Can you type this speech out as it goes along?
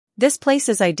This place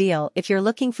is ideal if you're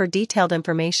looking for detailed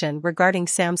information regarding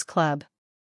Sam's Club.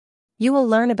 You will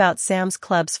learn about Sam's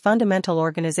Club's fundamental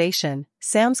organization,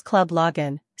 Sam's Club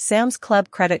login, Sam's Club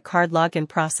credit card login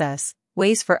process,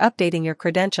 ways for updating your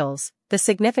credentials, the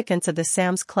significance of the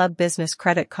Sam's Club business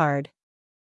credit card,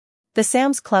 the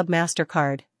Sam's Club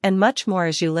MasterCard, and much more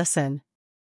as you listen.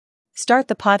 Start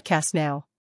the podcast now.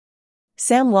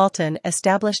 Sam Walton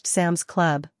established Sam's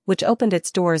Club, which opened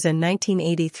its doors in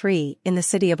 1983 in the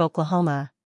city of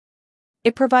Oklahoma.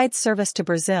 It provides service to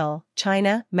Brazil,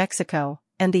 China, Mexico,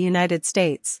 and the United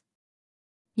States.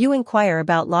 You inquire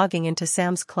about logging into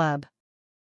Sam's Club.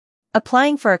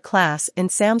 Applying for a class in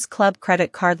Sam's Club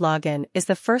credit card login is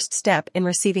the first step in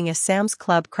receiving a Sam's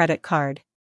Club credit card.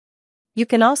 You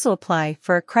can also apply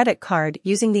for a credit card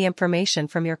using the information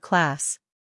from your class.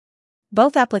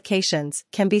 Both applications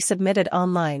can be submitted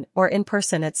online or in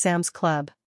person at Sam's Club.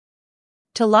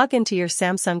 To log into your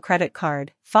Samsung credit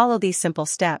card, follow these simple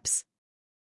steps.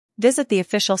 Visit the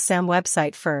official Sam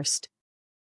website first.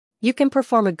 You can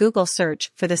perform a Google search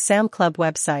for the Sam Club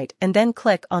website and then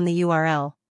click on the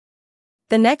URL.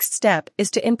 The next step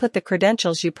is to input the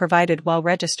credentials you provided while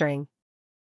registering.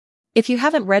 If you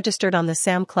haven't registered on the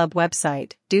Sam Club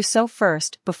website, do so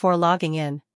first before logging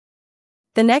in.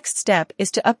 The next step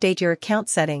is to update your account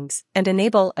settings and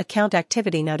enable account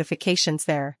activity notifications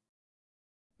there.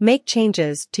 Make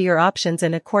changes to your options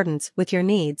in accordance with your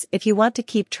needs if you want to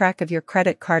keep track of your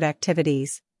credit card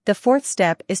activities. The fourth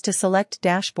step is to select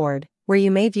Dashboard, where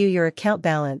you may view your account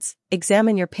balance,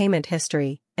 examine your payment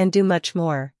history, and do much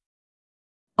more.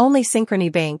 Only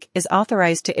Synchrony Bank is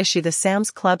authorized to issue the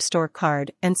Sam's Club Store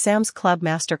Card and Sam's Club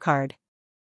MasterCard.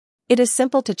 It is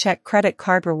simple to check credit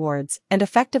card rewards and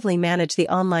effectively manage the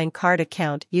online card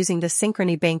account using the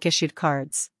Synchrony Bank issued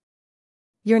cards.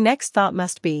 Your next thought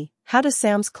must be, how does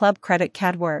Sam's Club credit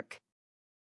card work?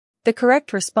 The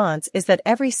correct response is that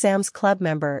every Sam's Club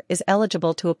member is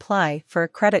eligible to apply for a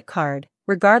credit card,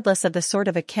 regardless of the sort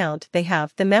of account they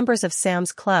have. The members of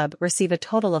Sam's Club receive a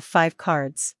total of 5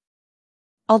 cards.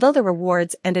 Although the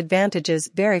rewards and advantages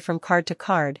vary from card to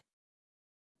card,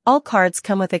 all cards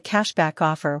come with a cashback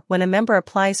offer when a member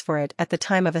applies for it at the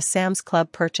time of a Sam's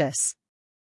Club purchase.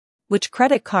 Which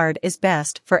credit card is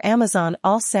best for Amazon?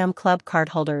 All Sam Club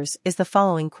cardholders is the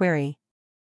following query.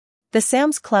 The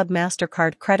Sam's Club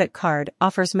MasterCard credit card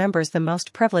offers members the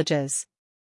most privileges.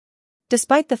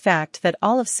 Despite the fact that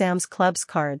all of Sam's Club's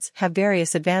cards have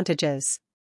various advantages,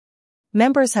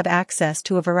 members have access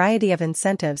to a variety of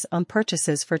incentives on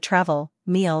purchases for travel,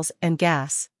 meals, and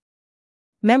gas.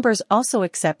 Members also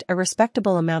accept a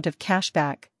respectable amount of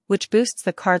cashback, which boosts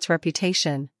the card's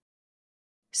reputation.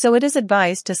 So it is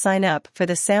advised to sign up for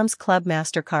the Sam's Club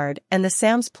MasterCard and the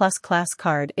Sam's Plus Class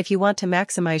card if you want to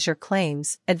maximize your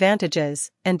claims,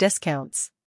 advantages, and discounts.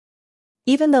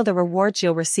 Even though the rewards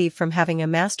you'll receive from having a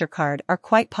MasterCard are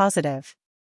quite positive,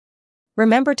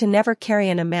 remember to never carry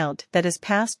an amount that is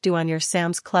past due on your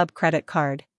Sam's Club credit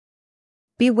card.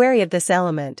 Be wary of this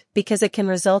element because it can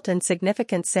result in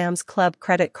significant Sam's Club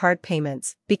credit card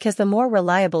payments, because the more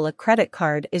reliable a credit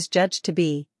card is judged to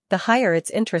be, the higher its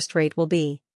interest rate will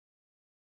be.